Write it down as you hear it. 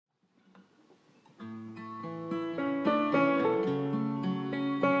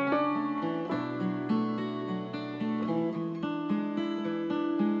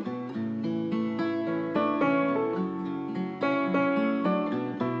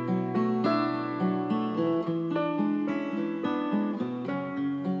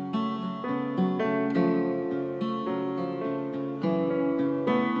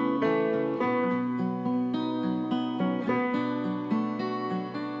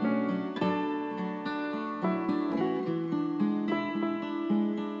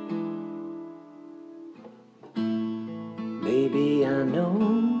I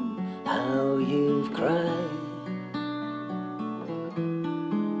know how you've cried.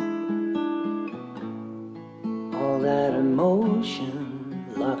 All that emotion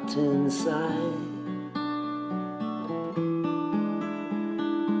locked inside.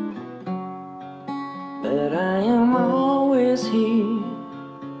 But I am always here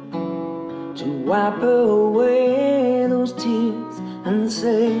to wipe away those tears and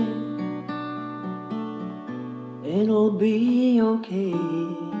say it'll be okay.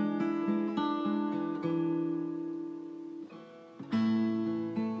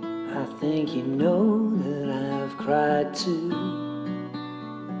 I think you know that I've cried too.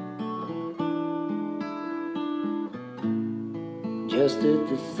 Just at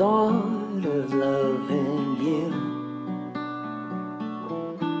the thought of loving you.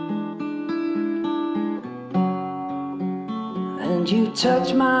 And you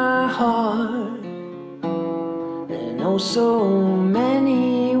touch my heart in oh so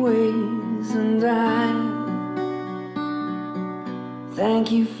many ways, and I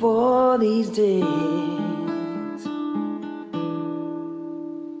thank you for these days.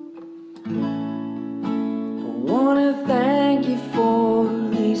 I wanna thank you for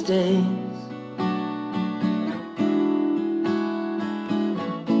these days.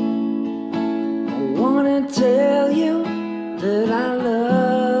 I wanna tell you that I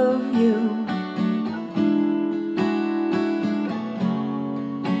love you.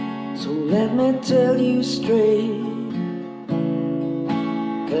 So let me tell you straight,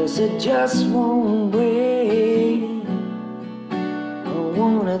 'cause it just won't wait. I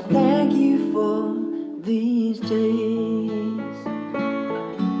wanna thank you for these days.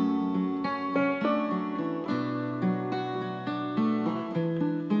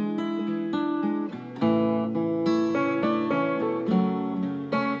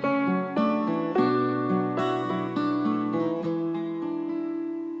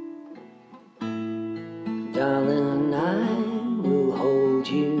 Darling, I will hold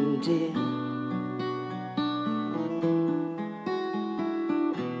you dear.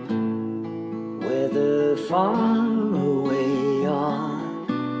 Whether far away or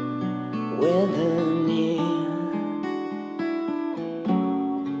whether near,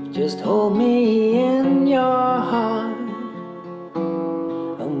 just hold me in your heart.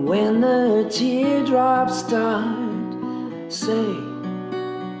 And when the teardrops start, say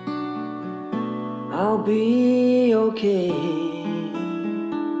I'll be okay.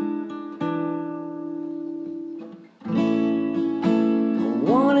 I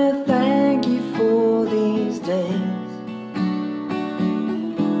wanna thank you for these days.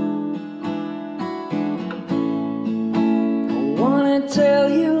 I wanna tell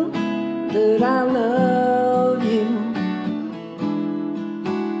you that I love you.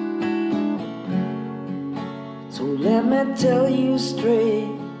 So let me tell you straight,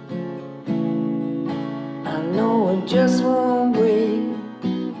 I know it just won't wait.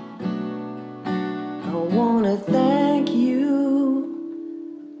 I wanna thank you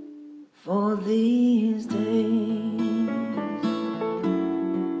for these days.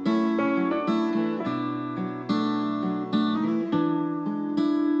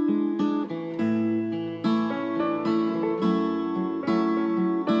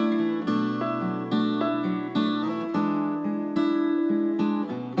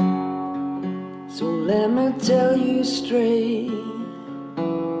 So let me tell you straight,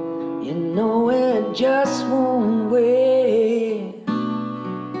 you know it just won't wait.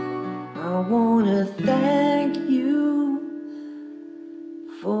 I wanna thank